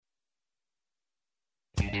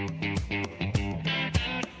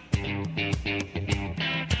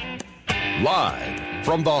Live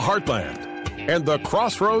from the heartland and the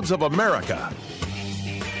crossroads of America,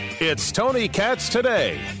 it's Tony Katz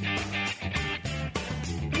Today.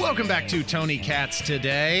 Welcome back to Tony Katz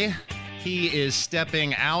Today. He is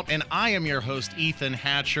stepping out, and I am your host, Ethan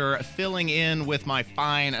Hatcher, filling in with my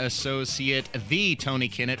fine associate, the Tony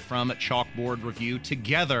Kinnett from Chalkboard Review.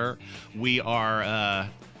 Together, we are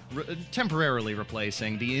temporarily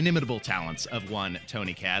replacing the inimitable talents of one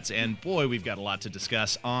Tony Katz. And boy, we've got a lot to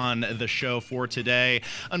discuss on the show for today.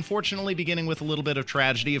 Unfortunately, beginning with a little bit of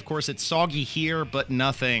tragedy. Of course, it's soggy here, but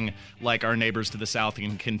nothing like our neighbors to the south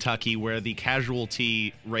in Kentucky, where the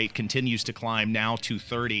casualty rate continues to climb, now to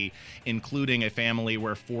 30, including a family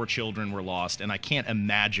where 4 children were lost. And I can't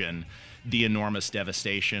imagine the enormous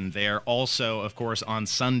devastation there. Also, of course, on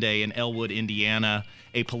Sunday in Elwood, Indiana,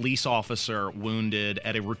 a police officer wounded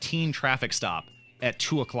at a routine traffic stop at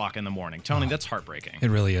 2 o'clock in the morning. Tony, that's heartbreaking.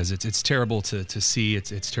 It really is. It's terrible to see.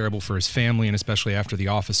 It's terrible for his family, and especially after the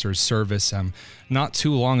officer's service. Not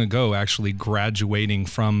too long ago, actually graduating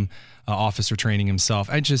from officer training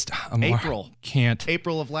himself. April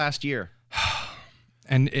of last year.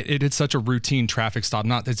 And it's such a routine traffic stop.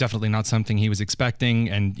 It's definitely not something he was expecting.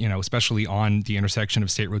 And, especially on the intersection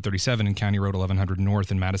of State Road 37 and County Road 1100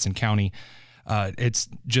 North in Madison County. It's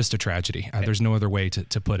just a tragedy. There's no other way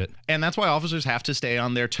to put it. And that's why officers have to stay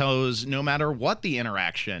on their toes no matter what the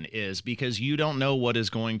interaction is, because you don't know what is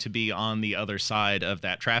going to be on the other side of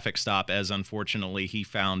that traffic stop, as unfortunately he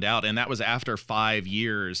found out. And that was after 5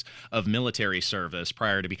 years of military service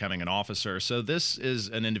prior to becoming an officer. So this is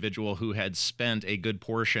an individual who had spent a good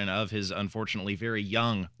portion of his unfortunately very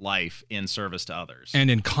young life in service to others. And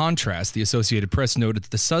in contrast, the Associated Press noted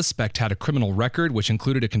that the suspect had a criminal record, which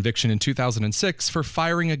included a conviction in 2006 for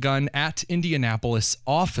firing a gun at Indianapolis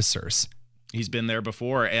officers. He's been there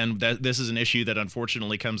before, and this is an issue that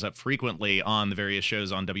unfortunately comes up frequently on the various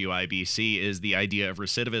shows on WIBC, is the idea of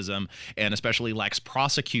recidivism, and especially lax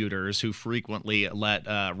prosecutors who frequently let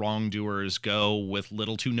wrongdoers go with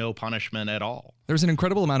little to no punishment at all. There's an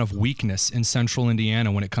incredible amount of weakness in central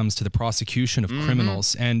Indiana when it comes to the prosecution of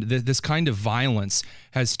criminals, and this kind of violence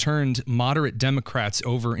has turned moderate Democrats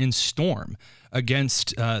over in storm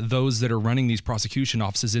against those that are running these prosecution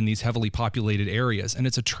offices in these heavily populated areas. And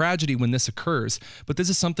it's a tragedy when this occurs, but this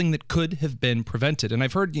is something that could have been prevented. And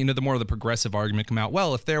I've heard, the more of the progressive argument come out,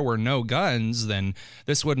 well, if there were no guns, then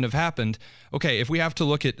this wouldn't have happened. Okay, if we have to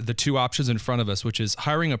look at the two options in front of us, which is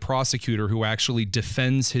hiring a prosecutor who actually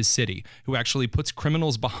defends his city, who actually puts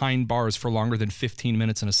criminals behind bars for longer than 15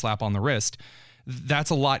 minutes and a slap on the wrist, that's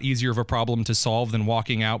a lot easier of a problem to solve than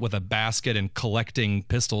walking out with a basket and collecting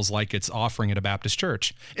pistols like it's offering at a Baptist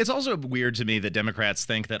church. It's also weird to me that Democrats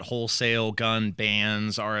think that wholesale gun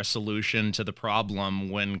bans are a solution to the problem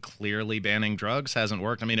when clearly banning drugs hasn't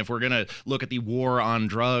worked. I mean, if we're going to look at the war on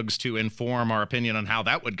drugs to inform our opinion on how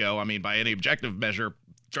that would go, I mean, by any objective measure,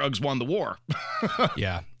 drugs won the war.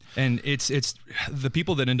 Yeah. And it's the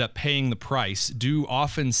people that end up paying the price do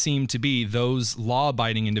often seem to be those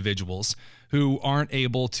law-abiding individuals who aren't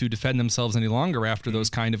able to defend themselves any longer after those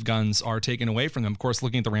kind of guns are taken away from them. Of course,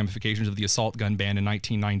 looking at the ramifications of the assault gun ban in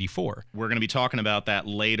 1994. We're going to be talking about that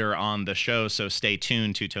later on the show, so stay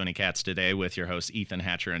tuned to Tony Katz Today with your hosts Ethan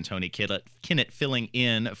Hatcher and Tony Kinnett filling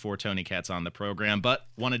in for Tony Katz on the program. But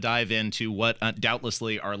want to dive into what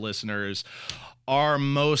doubtlessly our listeners are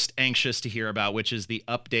most anxious to hear about, which is the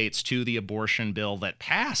updates to the abortion bill that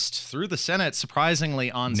passed through the Senate surprisingly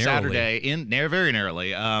on Saturday, very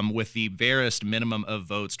narrowly, with the barest minimum of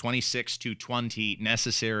votes, 26 to 20,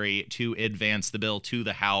 necessary to advance the bill to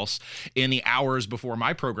the House. In the hours before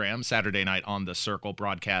my program, Saturday Night on the Circle,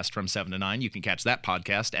 broadcast from 7 to 9, you can catch that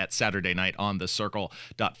podcast at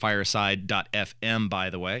SaturdayNightOnTheCircle.fireside.fm, by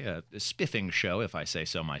the way. A spiffing show, if I say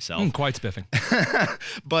so myself. Quite spiffing.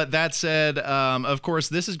 But that said, of course,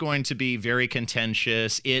 this is going to be very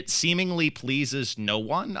contentious. It seemingly pleases no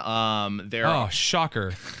one.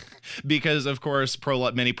 Shocker. Because, of course,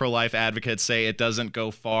 many pro-life advocates say it doesn't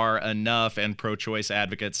go far enough, and pro-choice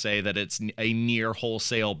advocates say that it's a near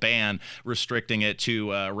wholesale ban, restricting it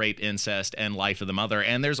to rape, incest, and life of the mother.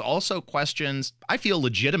 And there's also questions, I feel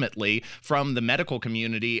legitimately, from the medical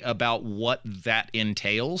community about what that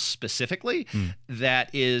entails specifically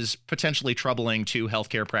that is potentially troubling to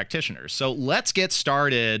healthcare practitioners. So let's get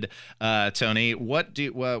started, Tony.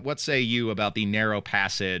 What say you about the narrow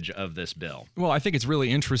passage of this bill? Well, I think it's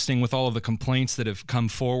really interesting with all of the complaints that have come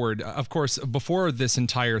forward. Of course, before this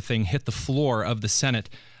entire thing hit the floor of the Senate,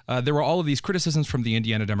 there were all of these criticisms from the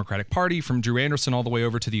Indiana Democratic Party, from Drew Anderson all the way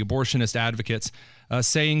over to the abortionist advocates,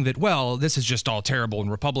 saying that, well, this is just all terrible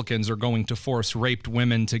and Republicans are going to force raped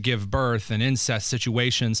women to give birth and incest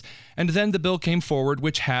situations. And then the bill came forward,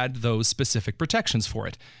 which had those specific protections for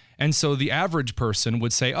it. And so the average person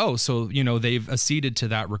would say, oh, so, they've acceded to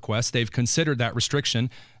that request. They've considered that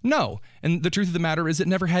restriction. No. And the truth of the matter is it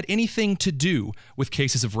never had anything to do with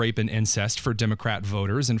cases of rape and incest for Democrat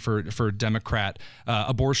voters and for Democrat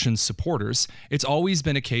abortion supporters. It's always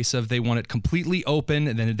been a case of they want it completely open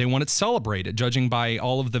and then they want it celebrated, judging by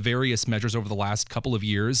all of the various measures over the last couple of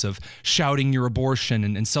years of shouting your abortion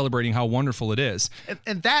and celebrating how wonderful it is.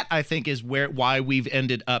 And that, I think, is why we've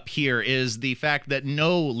ended up here, is the fact that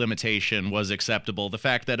no limitation was acceptable. The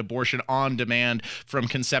fact that abortion on demand from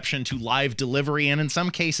conception to live delivery, and in some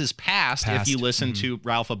cases passed. If you listen to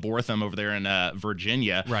Ralph Abortham over there in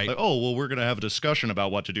Virginia, right? Like, oh, well, we're going to have a discussion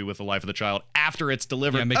about what to do with the life of the child after it's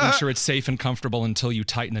delivered. Yeah, making sure it's safe and comfortable until you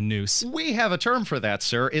tighten the noose. We have a term for that,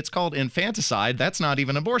 sir. It's called infanticide. That's not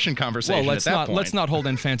even abortion conversation. Well, point. Let's not hold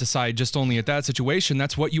infanticide just only at that situation.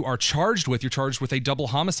 That's what you are charged with. You're charged with a double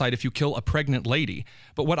homicide if you kill a pregnant lady.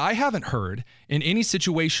 But what I haven't heard in any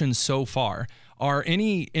situation so far are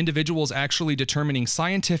any individuals actually determining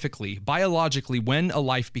scientifically, biologically, when a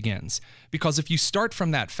life begins. Because if you start from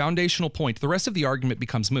that foundational point, the rest of the argument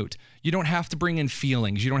becomes moot. You don't have to bring in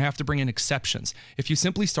feelings. You don't have to bring in exceptions. If you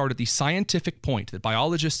simply start at the scientific point that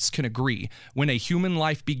biologists can agree, when a human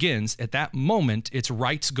life begins, at that moment, its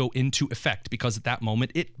rights go into effect, because at that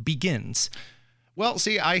moment, it begins. Well,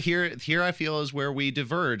 see, here I feel is where we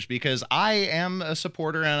diverge, because I am a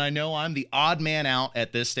supporter, and I know I'm the odd man out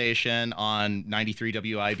at this station on 93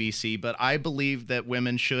 WIBC, but I believe that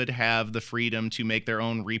women should have the freedom to make their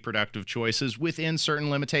own reproductive choices within certain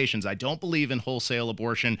limitations. I don't believe in wholesale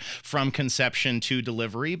abortion from conception to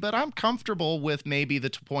delivery, but I'm comfortable with maybe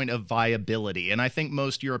the point of viability, and I think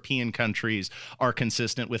most European countries are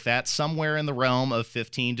consistent with that, somewhere in the realm of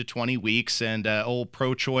 15 to 20 weeks, and old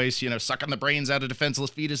pro-choice, sucking the brains out of defenseless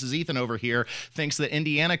fetuses Ethan over here thinks that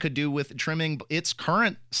Indiana could do with trimming its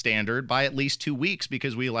current standard by at least 2 weeks,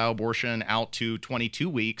 because we allow abortion out to 22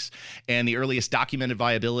 weeks and the earliest documented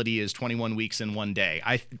viability is 21 weeks in 1 day.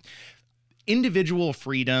 Individual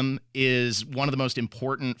freedom is one of the most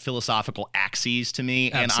important philosophical axes to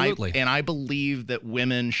me. Absolutely. And I believe that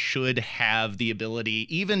women should have the ability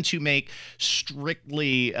even to make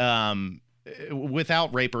strictly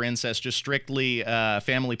without rape or incest, just strictly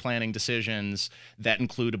family planning decisions that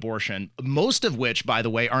include abortion, most of which, by the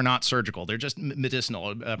way, are not surgical. They're just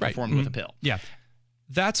medicinal, performed with a pill. Yeah.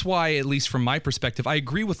 That's why, at least from my perspective, I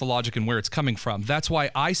agree with the logic and where it's coming from. That's why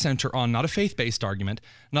I center on not a faith-based argument,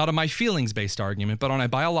 not on my feelings-based argument, but on a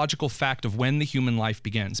biological fact of when the human life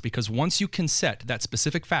begins. Because once you can set that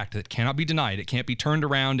specific fact that cannot be denied, it can't be turned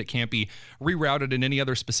around, it can't be rerouted in any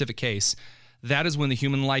other specific case, that is when the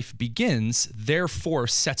human life begins, therefore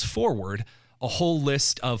sets forward a whole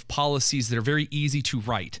list of policies that are very easy to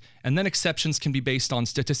write. And then exceptions can be based on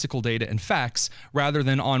statistical data and facts rather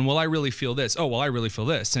than on, well, I really feel this. Oh, well, I really feel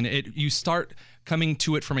this. And you start coming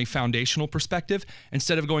to it from a foundational perspective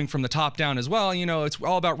instead of going from the top down as well. It's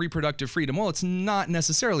all about reproductive freedom. Well, it's not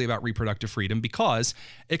necessarily about reproductive freedom, because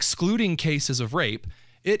excluding cases of rape,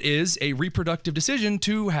 it is a reproductive decision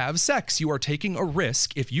to have sex. You are taking a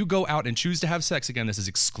risk. If you go out and choose to have sex, again, this is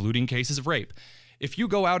excluding cases of rape. If you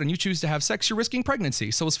go out and you choose to have sex, you're risking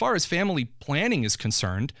pregnancy. So as far as family planning is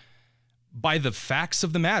concerned, by the facts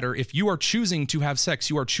of the matter, if you are choosing to have sex,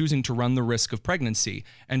 you are choosing to run the risk of pregnancy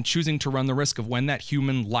and choosing to run the risk of when that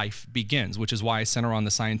human life begins, which is why I center on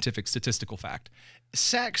the scientific statistical fact.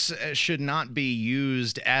 Sex should not be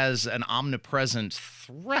used as an omnipresent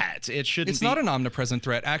threat. It's not an omnipresent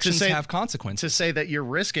threat. Actions have consequences. To say that you're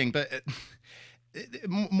risking, but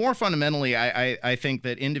more fundamentally, I think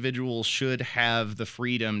that individuals should have the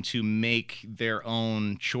freedom to make their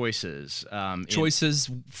own choices. Choices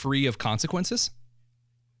free of consequences?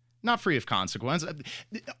 Not free of consequence.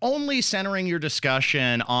 Only centering your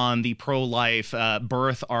discussion on the pro-life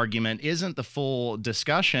birth argument isn't the full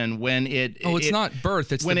discussion when it... Oh, it's not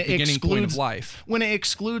birth. It's the beginning point of life. When it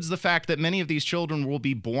excludes the fact that many of these children will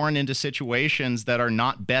be born into situations that are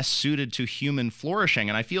not best suited to human flourishing.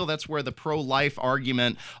 And I feel that's where the pro-life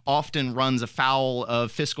argument often runs afoul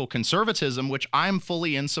of fiscal conservatism, which I'm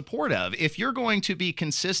fully in support of. If you're going to be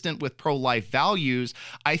consistent with pro-life values,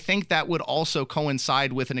 I think that would also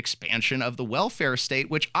coincide with an expansion of the welfare state,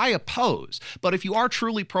 which I oppose. But if you are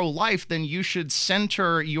truly pro-life, then you should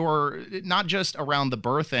center your, not just around the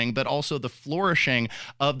birthing, but also the flourishing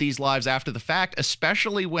of these lives after the fact,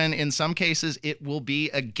 especially when in some cases it will be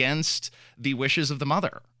against the wishes of the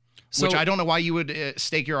mother. So, which I don't know why you would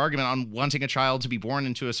stake your argument on wanting a child to be born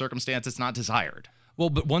into a circumstance that's not desired. Well,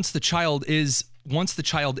 but once the child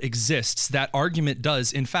exists, that argument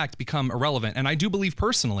does, in fact, become irrelevant. And I do believe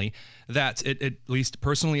personally that, at least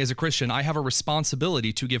personally as a Christian, I have a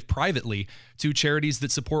responsibility to give privately to charities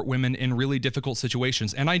that support women in really difficult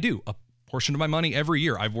situations. And I do. A portion of my money every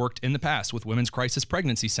year. I've worked in the past with women's crisis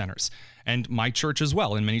pregnancy centers, and my church as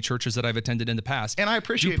well, and many churches that I've attended in the past. And I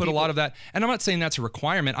appreciate you put a lot of that. And I'm not saying that's a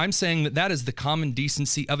requirement. I'm saying that that is the common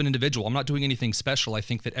decency of an individual. I'm not doing anything special. I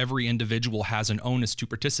think that every individual has an onus to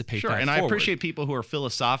participate. Sure, and forward. I appreciate people who are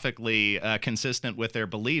philosophically consistent with their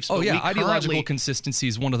beliefs. Oh yeah, ideological consistency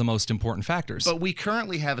is one of the most important factors. But we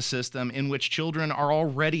currently have a system in which children are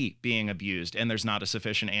already being abused, and there's not a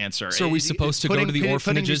sufficient answer. So are we supposed to go to the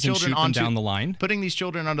orphanages and shoot them down the line? Putting these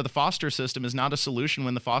children under the foster system is not a solution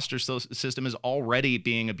when the foster system is already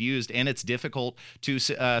being abused, and it's difficult to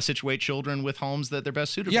situate children with homes that they're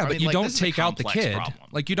best suited for. Yeah, but you don't take out the kid.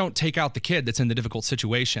 Like, you don't take out the kid that's in the difficult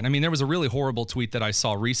situation. I mean, there was a really horrible tweet that I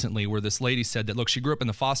saw recently where this lady said that, look, she grew up in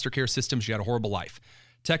the foster care system. She had a horrible life.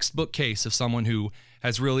 Textbook case of someone who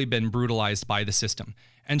has really been brutalized by the system.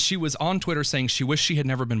 And she was on Twitter saying she wished she had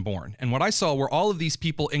never been born. And what I saw were all of these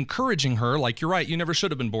people encouraging her, like, you're right, you never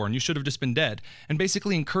should have been born. You should have just been dead. And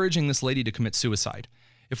basically encouraging this lady to commit suicide.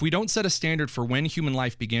 If we don't set a standard for when human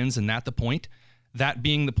life begins and that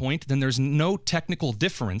being the point, then there's no technical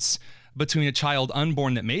difference between a child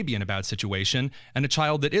unborn that may be in a bad situation and a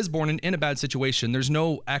child that is born in a bad situation. There's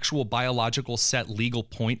no actual biological set legal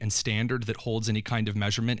point and standard that holds any kind of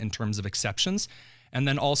measurement in terms of exceptions. And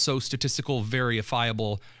then also statistical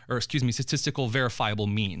verifiable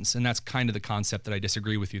means. And that's kind of the concept that I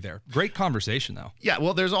disagree with you there. Great conversation, though. Yeah,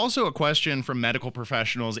 well, there's also a question from medical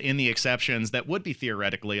professionals in the exceptions that would be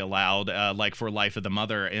theoretically allowed, like for life of the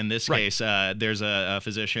mother. In this case, there's a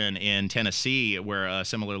physician in Tennessee where a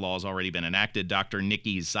similar law has already been enacted, Dr.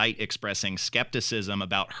 Nikki Zeit, expressing skepticism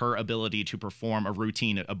about her ability to perform a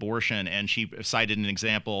routine abortion. And she cited an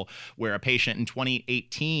example where a patient in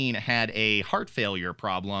 2018 had a heart failure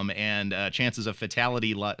problem, and chances of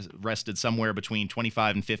fatality rested somewhere between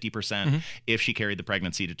 25 and 50% if she carried the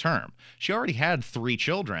pregnancy to term. She already had 3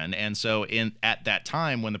 children, and so at that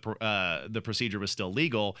time when the procedure was still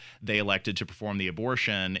legal, they elected to perform the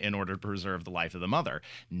abortion in order to preserve the life of the mother.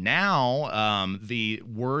 Now, the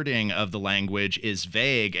wording of the language is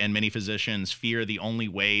vague, and many physicians fear the only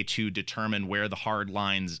way to determine where the hard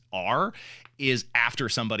lines are is after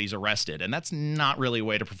somebody's arrested, and that's not really a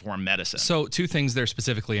way to perform medicine. So 2 things there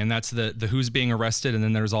specifically, and that's the who's being arrested, and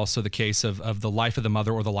then there's also the case of the life of the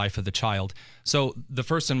mother or the life of the child. So the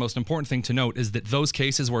first and most important thing to note is that those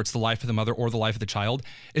cases where it's the life of the mother or the life of the child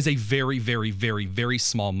is a very, very, very, very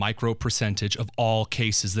small micro percentage of all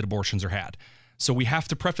cases that abortions are had. So we have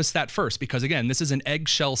to preface that first because, again, this is an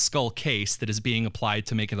eggshell skull case that is being applied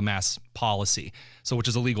to make it a mass policy, so which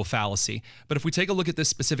is a legal fallacy. But if we take a look at this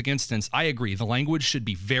specific instance, I agree. The language should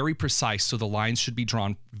be very precise, so the lines should be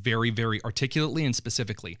drawn very, very articulately and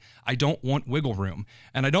specifically. I don't want wiggle room.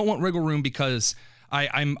 And I don't want wiggle room because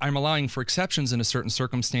I'm allowing for exceptions in a certain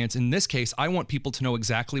circumstance. In this case, I want people to know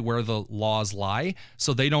exactly where the laws lie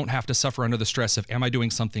so they don't have to suffer under the stress of, am I doing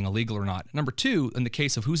something illegal or not? Number 2, in the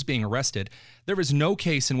case of who's being arrested, there is no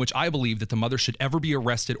case in which I believe that the mother should ever be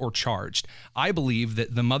arrested or charged. I believe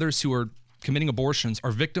that the mothers who are committing abortions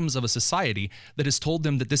are victims of a society that has told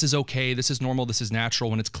them that this is okay, this is normal, this is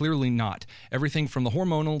natural, when it's clearly not. Everything from the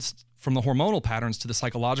hormonal patterns to the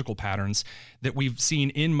psychological patterns that we've seen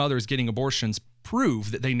in mothers getting abortions prove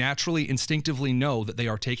that they naturally, instinctively know that they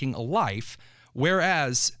are taking a life,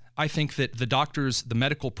 whereas I think that the doctors, the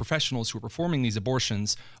medical professionals who are performing these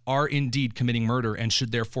abortions are indeed committing murder and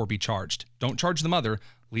should therefore be charged. Don't charge the mother.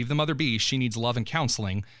 Leave the mother be. She needs love and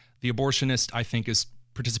counseling. The abortionist, I think, is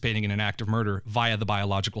participating in an act of murder via the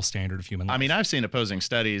biological standard of human life. I mean, I've seen opposing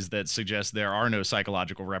studies that suggest there are no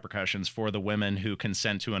psychological repercussions for the women who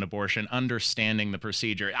consent to an abortion, understanding the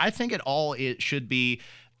procedure. I think it should be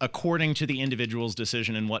according to the individual's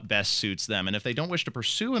decision and what best suits them. And if they don't wish to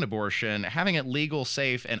pursue an abortion, having it legal,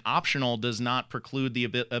 safe, and optional does not preclude the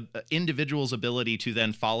individual's ability to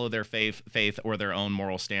then follow their faith or their own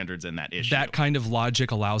moral standards in that issue. That kind of logic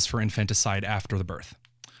allows for infanticide after the birth.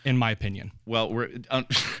 in my opinion. Well,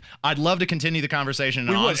 I'd love to continue the conversation.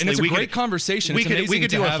 We would, and it's a great conversation. We could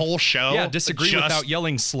do a whole show. Yeah, disagree without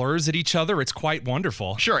yelling slurs at each other. It's quite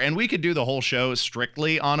wonderful. Sure, and we could do the whole show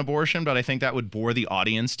strictly on abortion, but I think that would bore the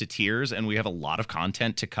audience to tears, and we have a lot of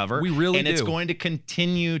content to cover. We really do. And it's going to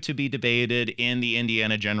continue to be debated in the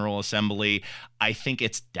Indiana General Assembly. I think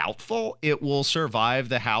it's doubtful it will survive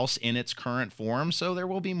the House in its current form, so there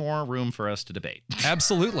will be more room for us to debate.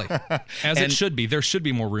 Absolutely. As it should be. There should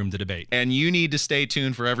be more room to debate. And you need to stay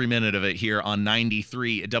tuned for every minute of it here on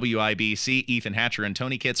 93 WIBC. Ethan Hatcher and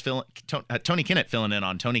Tony Kinnett filling in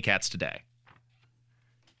on Tony Katz Today.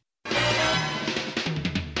 I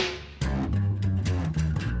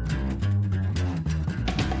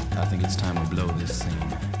think it's time to blow this scene.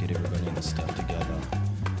 Get everybody in the stuff together.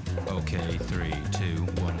 Okay, 3, 2,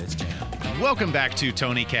 1, let's jam. Welcome back to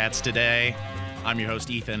Tony Katz Today. I'm your host,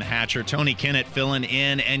 Ethan Hatcher. Tony Kinnett filling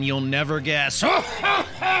in, and you'll never guess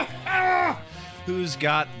who's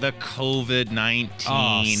got the COVID-19.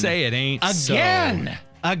 Oh, say it ain't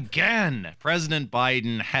Again! President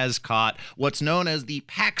Biden has caught what's known as the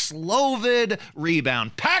Paxlovid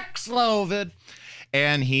rebound. Paxlovid!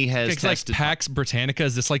 And he has tested. Like Pax Britannica.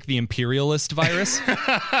 Is this like the imperialist virus?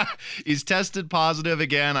 He's tested positive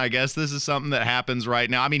again. I guess this is something that happens right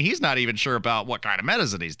now. I mean, he's not even sure about what kind of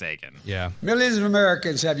medicine he's taking. Yeah. Millions of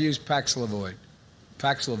Americans have used Paxlovid,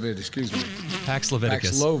 excuse me.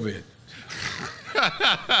 Paxlovidicus. Paxlovid.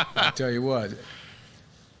 I tell you what,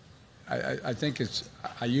 I think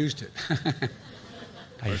I used it.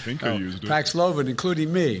 I think I used it. Paxlovid,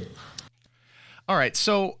 including me. All right,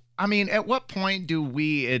 so I mean, at what point do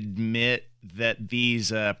we admit that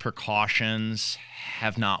these precautions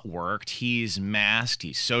have not worked? He's masked,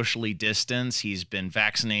 he's socially distanced, he's been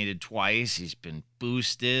vaccinated twice, he's been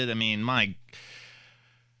boosted. I mean,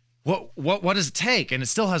 what does it take? And it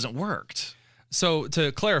still hasn't worked. So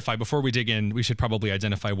to clarify, before we dig in, we should probably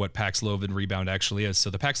identify what Paxlovid rebound actually is. So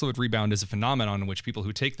the Paxlovid rebound is a phenomenon in which people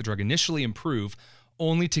who take the drug initially improve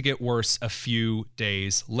only to get worse a few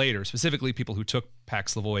days later. Specifically, people who took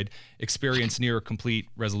Paxlovid experience near complete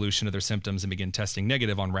resolution of their symptoms and begin testing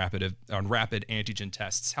negative on rapid antigen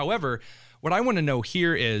tests. However, what I want to know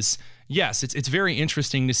here is, yes, it's very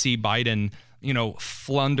interesting to see Biden,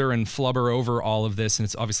 flunder and flubber over all of this, and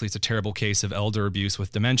it's a terrible case of elder abuse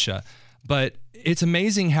with dementia. But it's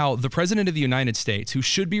amazing how the president of the United States, who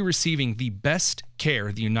should be receiving the best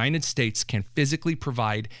care the United States can physically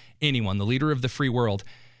provide anyone, the leader of the free world,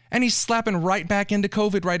 and he's slapping right back into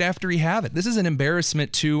COVID right after he had it. This is an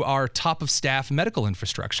embarrassment to our top of staff medical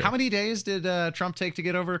infrastructure. How many days did Trump take to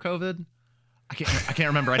get over COVID? I can't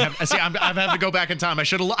remember. I'd have to go back in time. I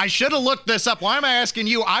should have looked this up. Why am I asking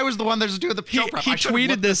you? I was the one that's doing the show prep. He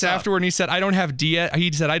tweeted this afterward, and he said, "I don't have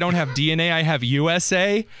DNA. I have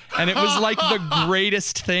USA." And it was like the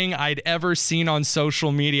greatest thing I'd ever seen on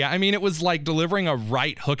social media. I mean, it was like delivering a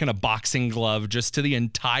right hook in a boxing glove just to the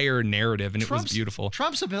entire narrative, and it was beautiful.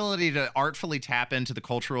 Trump's ability to artfully tap into the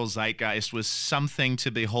cultural zeitgeist was something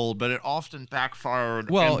to behold, but it often backfired.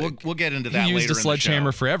 Well, and we'll get into that later. He used a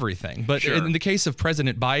sledgehammer for everything, but sure. In the case of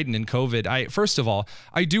President Biden and COVID, first of all,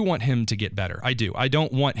 I do want him to get better. I do. I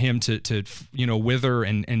don't want him to wither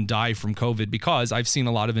and die from COVID, because I've seen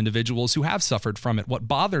a lot of individuals who have suffered from it. What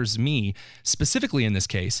bothers me specifically in this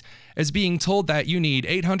case is being told that you need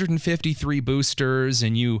 853 boosters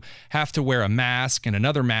and you have to wear a mask and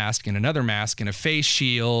another mask and another mask and a face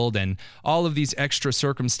shield and all of these extra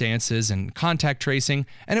circumstances and contact tracing,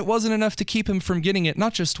 and it wasn't enough to keep him from getting it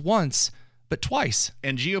not just once, but twice.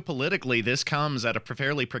 And geopolitically, this comes at a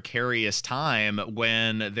fairly precarious time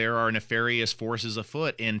when there are nefarious forces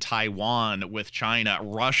afoot in Taiwan with China.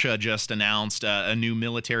 Russia just announced a new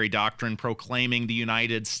military doctrine proclaiming the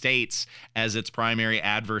United States as its primary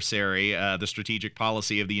adversary. The strategic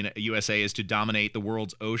policy of the USA is to dominate the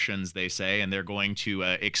world's oceans, they say, and they're going to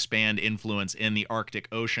expand influence in the Arctic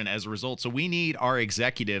Ocean as a result. So we need our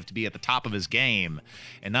executive to be at the top of his game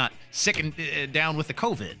and not sicking down with the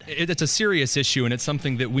COVID. It's a serious issue, and it's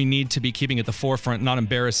something that we need to be keeping at the forefront, not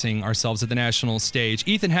embarrassing ourselves at the national stage.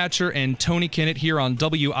 Ethan Hatcher and Tony Kinnett here on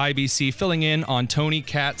WIBC, filling in on Tony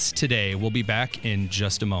Katz Today. We'll be back in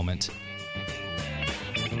just a moment.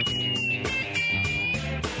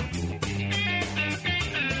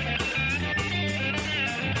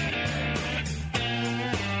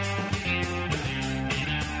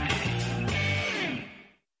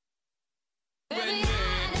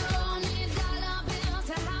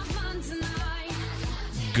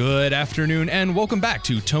 Good afternoon, and welcome back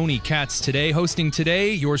to Tony Katz Today. Hosting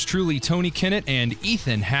today, yours truly, Tony Kinnett and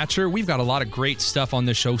Ethan Hatcher. We've got a lot of great stuff on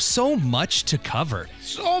this show. So much to cover.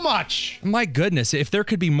 So much. My goodness, if there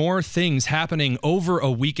could be more things happening over a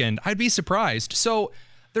weekend, I'd be surprised. So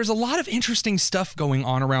there's a lot of interesting stuff going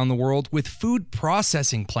on around the world with food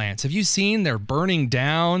processing plants. Have you seen they're burning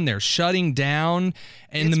down, they're shutting down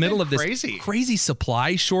in the middle of this crazy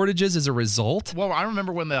supply shortages as a result? Well, I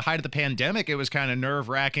remember when the height of the pandemic, it was kind of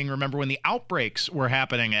nerve-wracking. Remember when the outbreaks were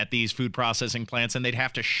happening at these food processing plants and they'd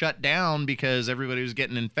have to shut down because everybody was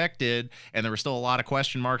getting infected, and there were still a lot of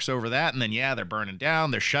question marks over that. And then, they're burning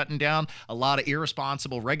down, they're shutting down. A lot of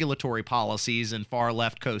irresponsible regulatory policies in far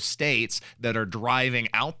left coast states that are driving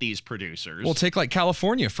out these producers. Well, take like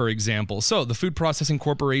California, for example. So the food processing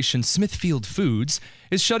corporation Smithfield Foods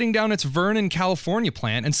is shutting down its Vernon, California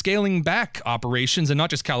plant and scaling back operations in not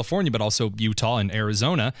just California, but also Utah and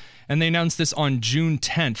Arizona. And they announced this on June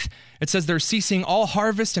 10th. It says they're ceasing all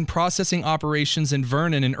harvest and processing operations in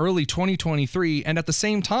Vernon in early 2023, and at the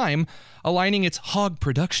same time, aligning its hog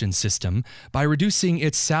production system by reducing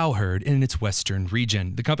its sow herd in its western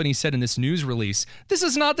region. The company said in this news release, "This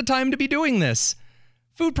is not the time to be doing this."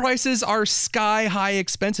 Food prices are sky-high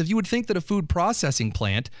expensive. You would think that a food processing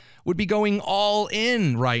plant would be going all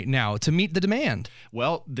in right now to meet the demand.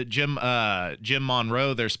 Well, Jim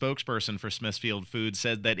Monroe, their spokesperson for Smithfield Foods,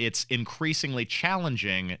 said that it's increasingly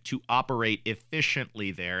challenging to operate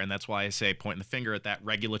efficiently there, and that's why I say pointing the finger at that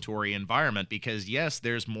regulatory environment, because yes,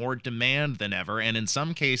 there's more demand than ever, and in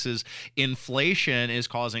some cases, inflation is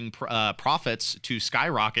causing profits to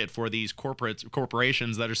skyrocket for these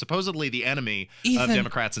corporations that are supposedly the enemy of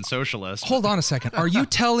Democrats and socialists. Hold on a second. Are you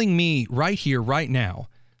telling me right here, right now,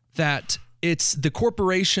 that it's the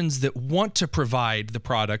corporations that want to provide the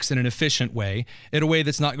products in an efficient way, in a way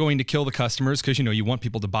that's not going to kill the customers because, you want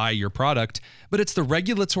people to buy your product, but it's the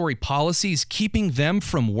regulatory policies keeping them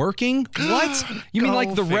from working? What? You mean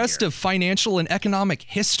like the rest of financial and economic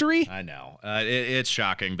history? I know. It's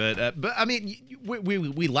shocking, but I mean,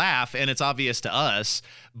 we laugh and it's obvious to us,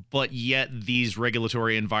 but yet these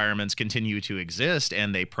regulatory environments continue to exist,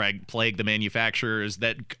 and they plague the manufacturers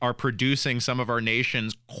that are producing some of our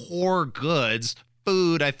nation's core goods.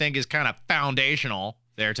 Food, I think, is kind of foundational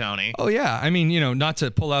there, Tony. Oh, yeah. I mean, not to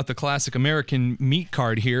pull out the classic American meat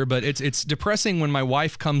card here, but it's depressing when my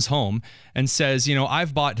wife comes home and says,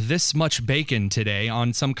 I've bought this much bacon today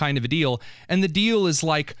on some kind of a deal, and the deal is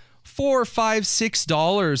like $4, $5,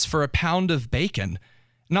 $6 for a pound of bacon.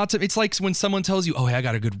 It's like when someone tells you, "Oh, hey, I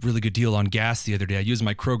got a really good deal on gas the other day. I used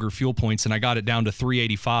my Kroger fuel points and I got it down to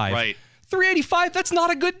 $3.85." Right. $3.85, that's not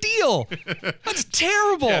a good deal. That's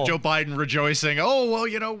terrible. Yeah, Joe Biden rejoicing. Oh,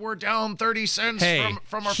 well, we're down 30 cents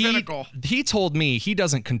from our pinnacle. He told me he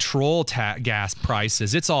doesn't control gas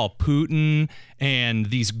prices. It's all Putin and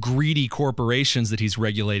these greedy corporations that he's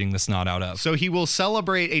regulating the snot out of. So he will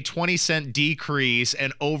celebrate a 20-cent decrease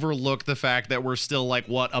and overlook the fact that we're still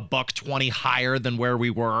 $1.20 higher than where we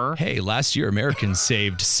were. Hey, last year Americans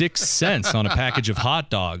saved 6 cents on a package of hot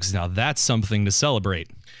dogs. Now that's something to celebrate.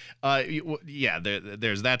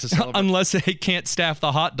 There's that to celebrate. Unless they can't staff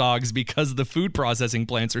the hot dogs because the food processing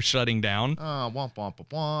plants are shutting down. Womp, womp,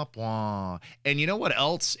 womp, womp. And you know what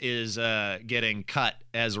else is getting cut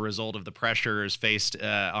as a result of the pressures faced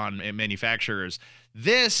on manufacturers?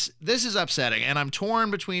 This is upsetting, and I'm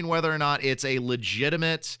torn between whether or not it's a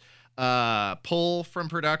legitimate pull from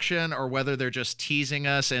production or whether they're just teasing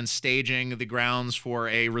us and staging the grounds for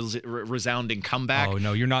a resounding comeback. Oh,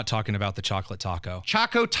 no, you're not talking about the chocolate taco.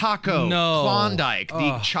 Choco Taco. No. Klondike,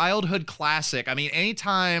 the childhood classic. I mean,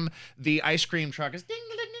 anytime the ice cream truck is ding,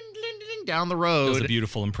 ding, ding, ding, ding, down the road. That was a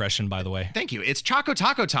beautiful impression, by the way. Thank you. It's Choco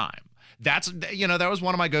Taco time. That was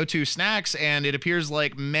one of my go-to snacks, and it appears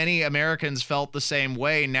like many Americans felt the same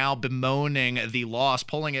way, now bemoaning the loss,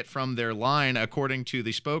 pulling it from their line. According to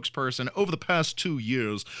the spokesperson, over the past 2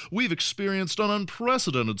 years, we've experienced an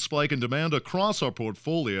unprecedented spike in demand across our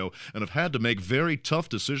portfolio and have had to make very tough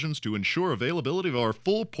decisions to ensure availability of our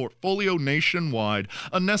full portfolio nationwide.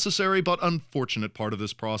 A necessary but unfortunate part of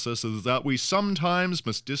this process is that we sometimes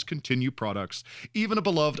must discontinue products, even a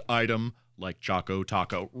beloved item like Choco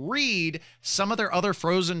Taco. Read, some of their other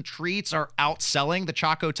frozen treats are outselling the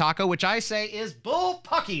Choco Taco, which I say is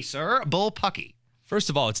bullpucky, sir. Bullpucky. First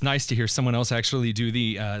of all, it's nice to hear someone else actually do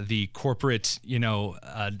the corporate,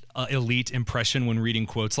 elite impression when reading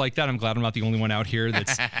quotes like that. I'm glad I'm not the only one out here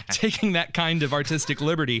that's taking that kind of artistic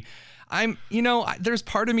liberty. There's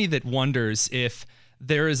part of me that wonders if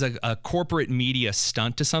there is a corporate media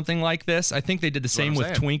stunt to something like this. I think they did the same with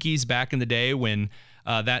Twinkies back in the day when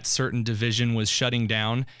that certain division was shutting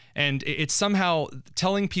down. And it's somehow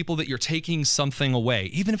telling people that you're taking something away,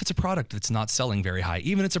 even if it's a product that's not selling very high,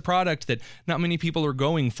 even if it's a product that not many people are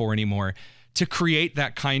going for anymore, to create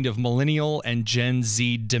that kind of millennial and Gen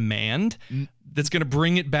Z demand that's going to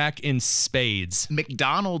bring it back in spades.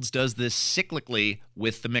 McDonald's does this cyclically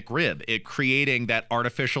with the McRib, it creating that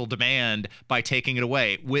artificial demand by taking it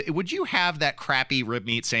away. Would you have that crappy rib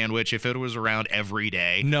meat sandwich if it was around every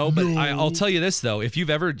day? No, but I'll tell you this, though. If you've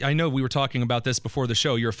ever, I know we were talking about this before the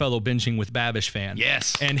show, you're a fellow Binging with Babish fan.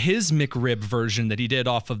 Yes. And his McRib version that he did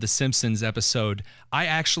off of the Simpsons episode, I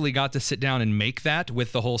actually got to sit down and make that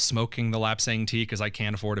with the whole smoking the lapsang tea because I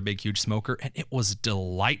can't afford a big, huge smoker, and it was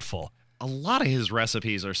delightful. A lot of his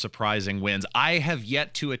recipes are surprising wins. I have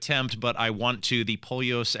yet to attempt, but I want to, the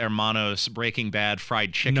Pollos Hermanos Breaking Bad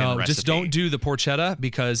fried chicken recipe. No, just don't do the porchetta,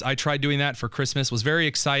 because I tried doing that for Christmas, was very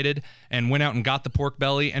excited, and went out and got the pork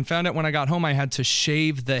belly, and found out when I got home I had to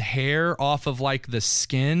shave the hair off of like the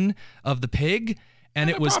skin of the pig. And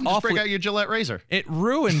it was awful. Just break out your Gillette razor. It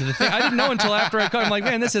ruined the thing. I didn't know until after I cut. I'm like,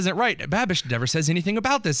 man, this isn't right. Babish never says anything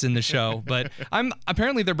about this in the show. But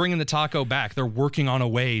apparently they're bringing the taco back. They're working on a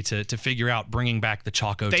way to figure out bringing back the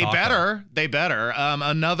Choco Taco. They better.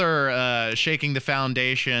 Another shaking the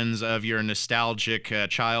foundations of your nostalgic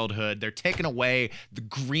childhood. They're taking away the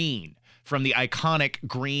green from the iconic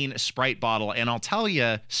green Sprite bottle. And I'll tell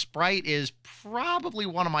you, Sprite is probably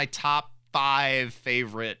one of my top 5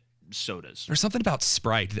 favorite sodas. There's something about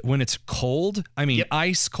Sprite that when it's cold,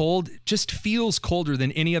 ice cold, just feels colder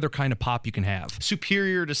than any other kind of pop you can have.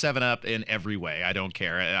 Superior to 7-Up in every way. I don't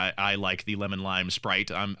care. I like the lemon lime Sprite.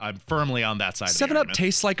 I'm firmly on that side of the argument. 7-Up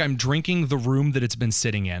tastes like I'm drinking the room that it's been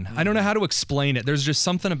sitting in. I don't know how to explain it. There's just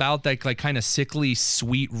something about that like kind of sickly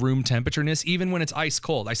sweet room temperatureness. Even when it's ice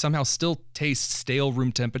cold, I somehow still taste stale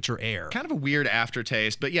room temperature air. Kind of a weird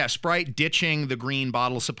aftertaste. But yeah, Sprite ditching the green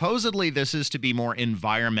bottle. Supposedly this is to be more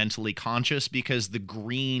environmentally conscious because the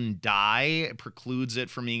green dye precludes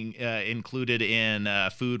it from being included in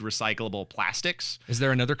food recyclable plastics. Is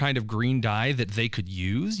there another kind of green dye that they could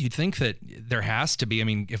use? You'd think that there has to be. I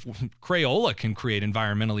mean, if Crayola can create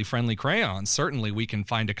environmentally friendly crayons, certainly we can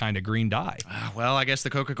find a kind of green dye. Well, I guess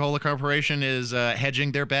the Coca-Cola Corporation is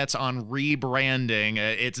hedging their bets on rebranding.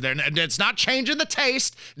 It's not changing the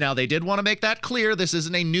taste. Now, they did want to make that clear. This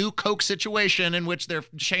isn't a new Coke situation in which they're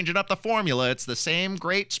changing up the formula. It's the same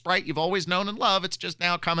great Sprite you've always known and love. It's just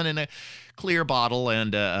now coming in a clear bottle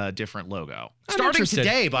and a different logo. Starting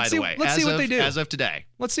today, by the way. Let's see what they do. As of today.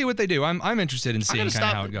 Let's see what they do. I'm interested in seeing kind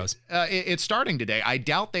of how it goes. It's starting today. I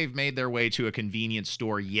doubt they've made their way to a convenience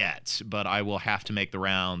store yet, but I will have to make the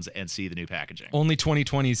rounds and see the new packaging. Only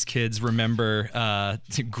 2020's kids remember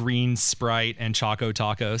green Sprite and Choco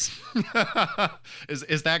Tacos.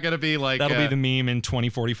 Is that going to be like... That'll be the meme in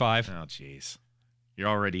 2045. Oh, jeez. You're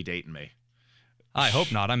already dating me. I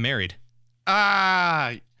hope not. I'm married.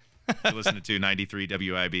 You're listening to 93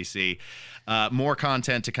 WIBC. More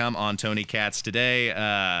content to come on Tony Katz today,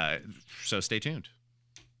 so stay tuned.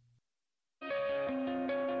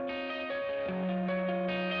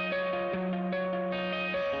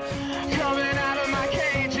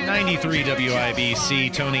 93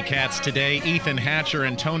 WIBC, Tony Katz today. Ethan Hatcher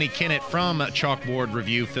and Tony Kinnett from Chalkboard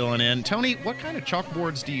Review filling in. Tony, what kind of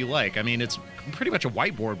chalkboards do you like? I mean, it's pretty much a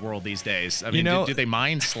whiteboard world these days. I mean, do they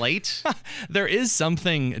mind slate? There is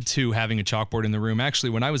something to having a chalkboard in the room. Actually,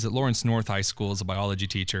 when I was at Lawrence North High School as a biology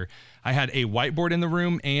teacher, I had a whiteboard in the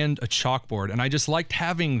room and a chalkboard, and I just liked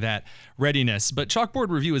having that readiness. But Chalkboard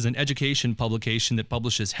Review is an education publication that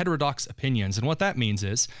publishes heterodox opinions, and what that means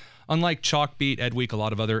is, unlike Chalkbeat, Edweek, a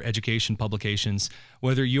lot of other education publications,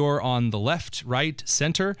 whether you're on the left, right,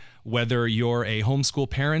 center, whether you're a homeschool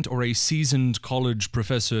parent or a seasoned college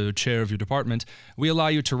professor, chair of your department, we allow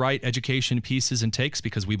you to write education pieces and takes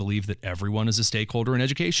because we believe that everyone is a stakeholder in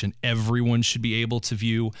education. Everyone should be able to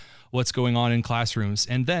view what's going on in classrooms.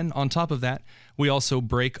 And then on top of that, we also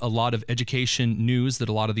break a lot of education news that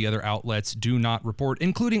a lot of the other outlets do not report,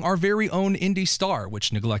 including our very own Indy Star,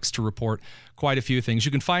 which neglects to report quite a few things.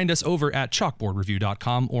 You can find us over at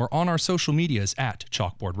chalkboardreview.com or on our social medias at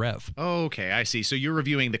chalkboardrev. Okay, I see. So you're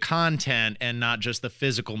reviewing the content and not just the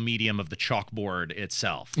physical medium of the chalkboard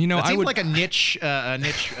itself. You know, that seems like a niche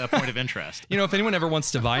point of interest. You know, if anyone ever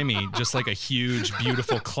wants to buy me just like a huge,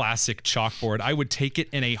 beautiful, classic chalkboard, I would take it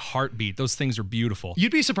in a heartbeat. Those things are beautiful.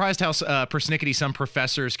 You'd be surprised how persnickety some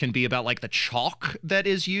professors can be about like the chalk that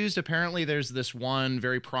is used. Apparently, there's this one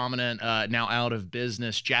very prominent, now out of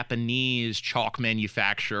business, Japanese chalk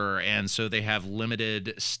manufacturer, and so they have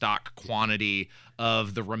limited stock quantity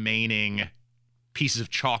of the remaining pieces of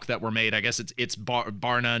chalk that were made. I guess it's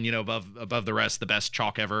bar none, above the rest, the best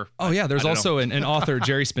chalk ever. Oh yeah, there's also an author,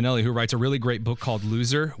 Jerry Spinelli, who writes a really great book called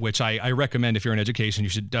Loser, which I recommend. If you're in education, you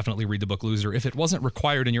should definitely read the book Loser, if it wasn't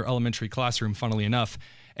required in your elementary classroom, funnily enough.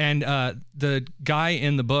 And the guy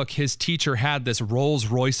in the book, his teacher had this Rolls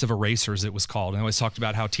Royce of erasers, it was called. And I always talked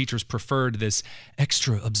about how teachers preferred this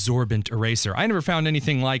extra absorbent eraser. I never found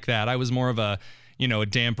anything like that. I was more of a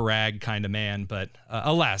damp rag kind of man. But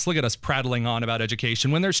alas, look at us prattling on about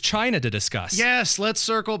education when there's China to discuss. Yes, let's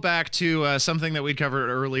circle back to something that we'd covered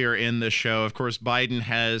earlier in the show. Of course, Biden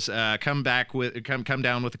has come down with the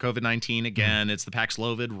COVID-19 again. It's the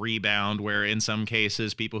Paxlovid rebound, where in some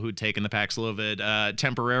cases, people who'd taken the Paxlovid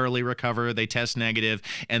temporarily recover, they test negative,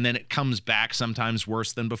 and then it comes back sometimes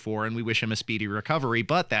worse than before, and we wish him a speedy recovery.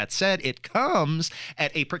 But that said, it comes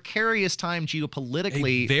at a precarious time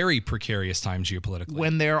geopolitically. A very precarious time geopolitically.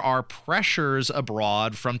 When there are pressures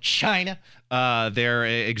abroad from China, they're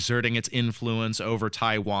exerting its influence over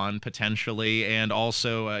Taiwan potentially, and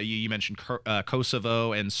also you mentioned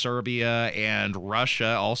Kosovo and Serbia and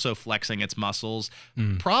Russia also flexing its muscles.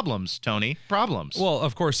 Problems, Tony, problems. Well,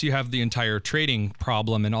 of course, you have the entire trading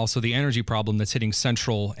problem and also the energy problem that's hitting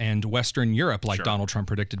Central and Western Europe, like Donald Trump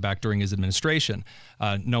predicted back during his administration.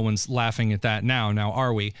 No one's laughing at that now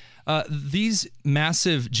are we? These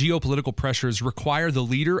massive geopolitical pressures require the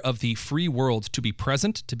leader of the free world to be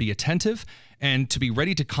present, to be attentive, and to be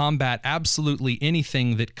ready to combat absolutely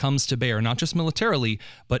anything that comes to bear, not just militarily,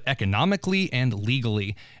 but economically and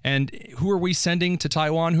legally. And who are we sending to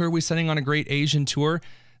Taiwan? Who are we sending on a great Asian tour?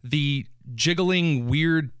 The jiggling,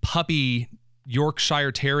 weird puppy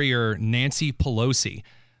Yorkshire Terrier Nancy Pelosi.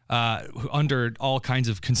 Under all kinds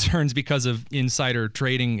of concerns because of insider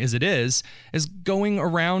trading as it is going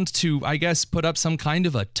around to, I guess, put up some kind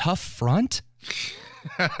of a tough front.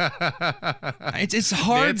 It's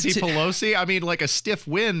hard. Nancy Pelosi? I mean, like a stiff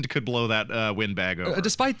wind could blow that windbag over.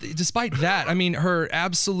 Despite that, I mean, her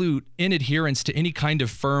absolute inadherence to any kind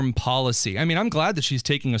of firm policy. I mean, I'm glad that she's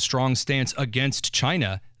taking a strong stance against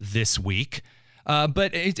China this week.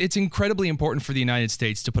 But it's incredibly important for the United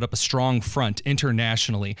States to put up a strong front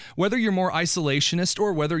internationally. Whether you're more isolationist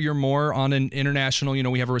or whether you're more on an international,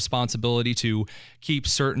 we have a responsibility to keep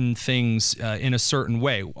certain things in a certain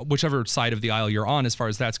way. Whichever side of the aisle you're on, as far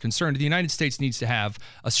as that's concerned, the United States needs to have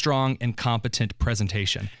a strong and competent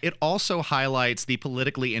presentation. It also highlights the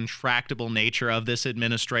politically intractable nature of this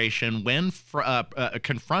administration when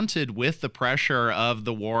confronted with the pressure of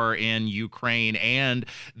the war in Ukraine and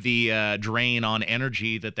the drain on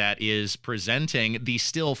energy that is presenting. The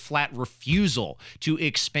still flat refusal to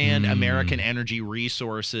expand American energy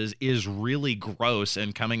resources is really gross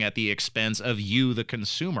and coming at the expense of you, the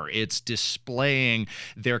consumer. It's displaying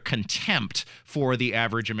their contempt for the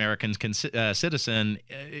average American citizen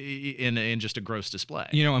in just a gross display.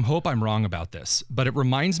 I hope I'm wrong about this, but it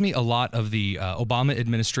reminds me a lot of the Obama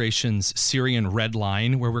administration's Syrian red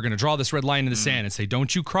line, where we're going to draw this red line in the sand and say,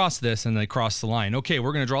 don't you cross this, and they cross the line. Okay,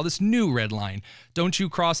 we're going to draw this new red line. Don't you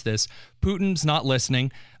cross this. Putin's not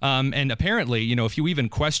listening. And apparently, if you even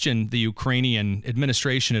question the Ukrainian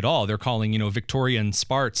administration at all, they're calling, Victorian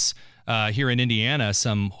Sparts here in Indiana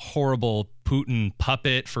some horrible Putin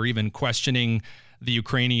puppet for even questioning the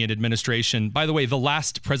Ukrainian administration. By the way, the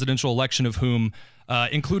last presidential election of whom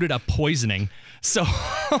included a poisoning. So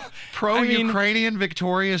pro-Ukrainian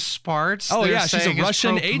Victoria Sparts. Oh yeah, she's a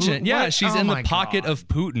Russian agent. Yeah, she's in the pocket of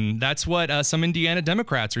Putin. That's what some Indiana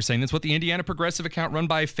Democrats are saying. That's what the Indiana Progressive account run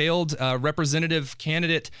by failed representative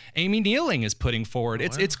candidate Amy Nealing is putting forward.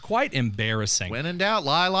 It's quite embarrassing. When in doubt,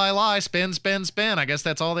 lie, spin. I guess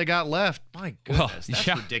that's all they got left. My goodness, that's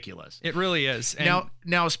ridiculous. It really is. And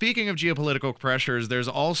now speaking of geopolitical pressures, there's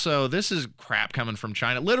also, this is crap coming from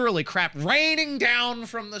China. Literally crap raining down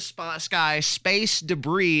from the sky, space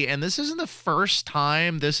debris, and this isn't the first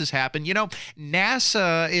time this has happened.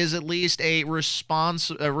 NASA is at least a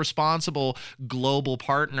responsible global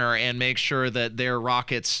partner and makes sure that their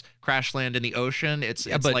rockets crash land in the ocean. It's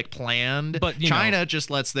like planned. But China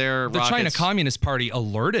just lets their rockets. The China Communist Party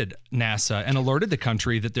alerted NASA and alerted the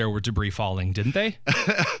country that there were debris falling, didn't they?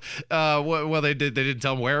 Well, they did. They didn't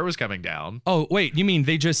tell them where it was coming down. Oh, wait, you mean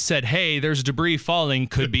they just said, hey, there's debris falling,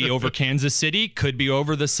 could be over Kansas City, could be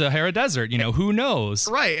over the Sahara Desert, who knows?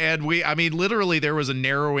 Right, and literally there was a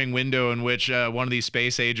narrowing window in which one of these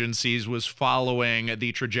space agencies was following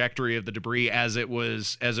the trajectory of the debris as it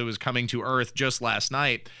was coming to Earth just last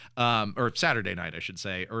night. or Saturday night, I should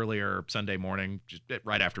say, earlier Sunday morning, just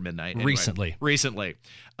right after midnight. Anyway, Recently.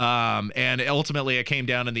 And ultimately it came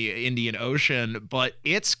down in the Indian Ocean, but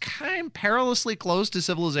it's kind of perilously close to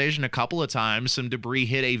civilization a couple of times. Some debris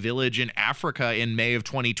hit a village in Africa in May of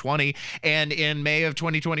 2020, and in May of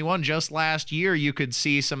 2021, just last year, you could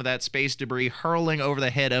see some of that space debris hurling over the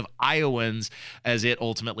head of Iowans as it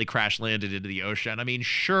ultimately crash landed into the ocean. I mean,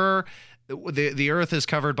 sure, the Earth is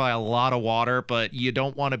covered by a lot of water, but you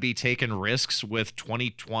don't want to be taking risks with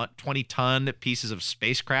 20-ton pieces of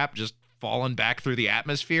spacecraft just fallen back through the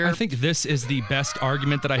atmosphere. I think this is the best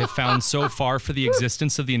argument that I have found so far for the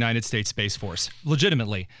existence of the United States Space Force.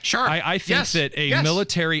 Legitimately. Sure. I think that a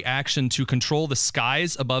military action to control the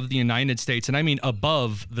skies above the United States, and I mean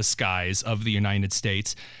above the skies of the United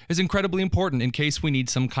States, is incredibly important in case we need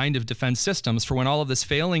some kind of defense systems for when all of this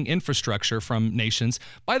failing infrastructure from nations,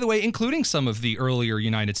 by the way, including some of the earlier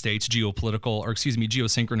United States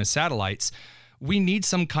geosynchronous satellites, we need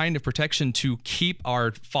some kind of protection to keep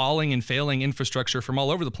our falling and failing infrastructure from all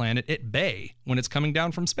over the planet at bay when it's coming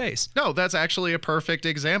down from space. No, that's actually a perfect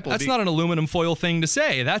example. That's not an aluminum foil thing to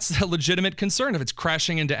say. That's a legitimate concern if it's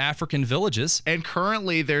crashing into African villages. And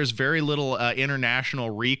currently, there's very little international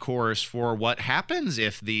recourse for what happens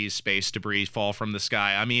if these space debris fall from the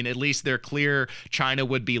sky. I mean, at least they're clear China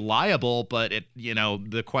would be liable, but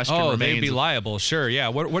the question remains. Oh, they'd be liable, sure, yeah.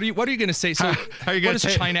 What are you going to say? So, what is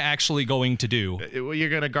China actually going to do? Well, you're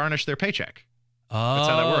going to garnish their paycheck. Oh, that's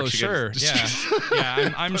how that works. Sure.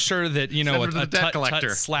 Yeah. I'm sure that, a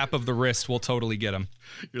tut slap of the wrist will totally get him.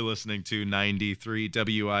 You're listening to 93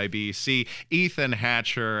 WIBC. Ethan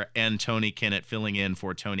Hatcher and Tony Kinnett filling in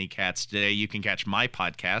for Tony Katz today. You can catch my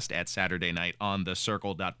podcast at Saturday night on the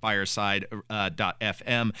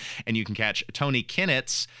circle.fireside.fm. And you can catch Tony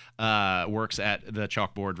Kinnett's works at the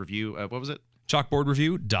Chalkboard Review. What was it?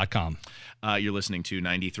 Chalkboardreview.com. You're listening to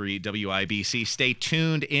 93 WIBC. Stay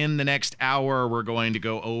tuned. In the next hour, we're going to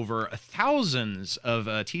go over thousands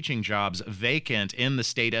of teaching jobs vacant in the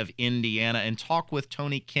state of Indiana and talk with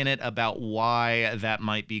Tony Kinnett about why that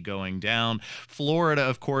might be going down. Florida,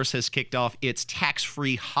 of course, has kicked off its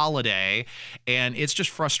tax-free holiday, and it's just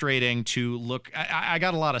frustrating to look. I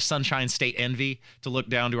got a lot of Sunshine State envy to look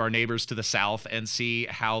down to our neighbors to the south and see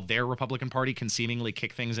how their Republican Party can seemingly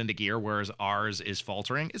kick things into gear, whereas ours is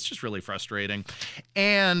faltering. It's just really frustrating.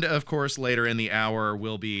 And of course, later in the hour,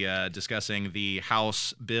 we'll be discussing the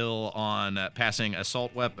House bill on passing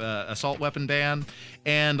assault weapon ban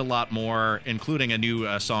and a lot more, including a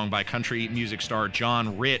new song by country music star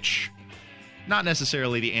John Rich. Not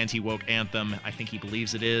necessarily the anti-woke anthem. I think he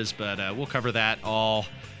believes it is, but we'll cover that all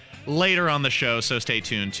later on the show. So stay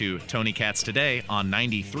tuned to Tony Katz Today on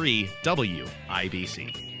 93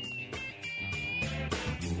 WIBC.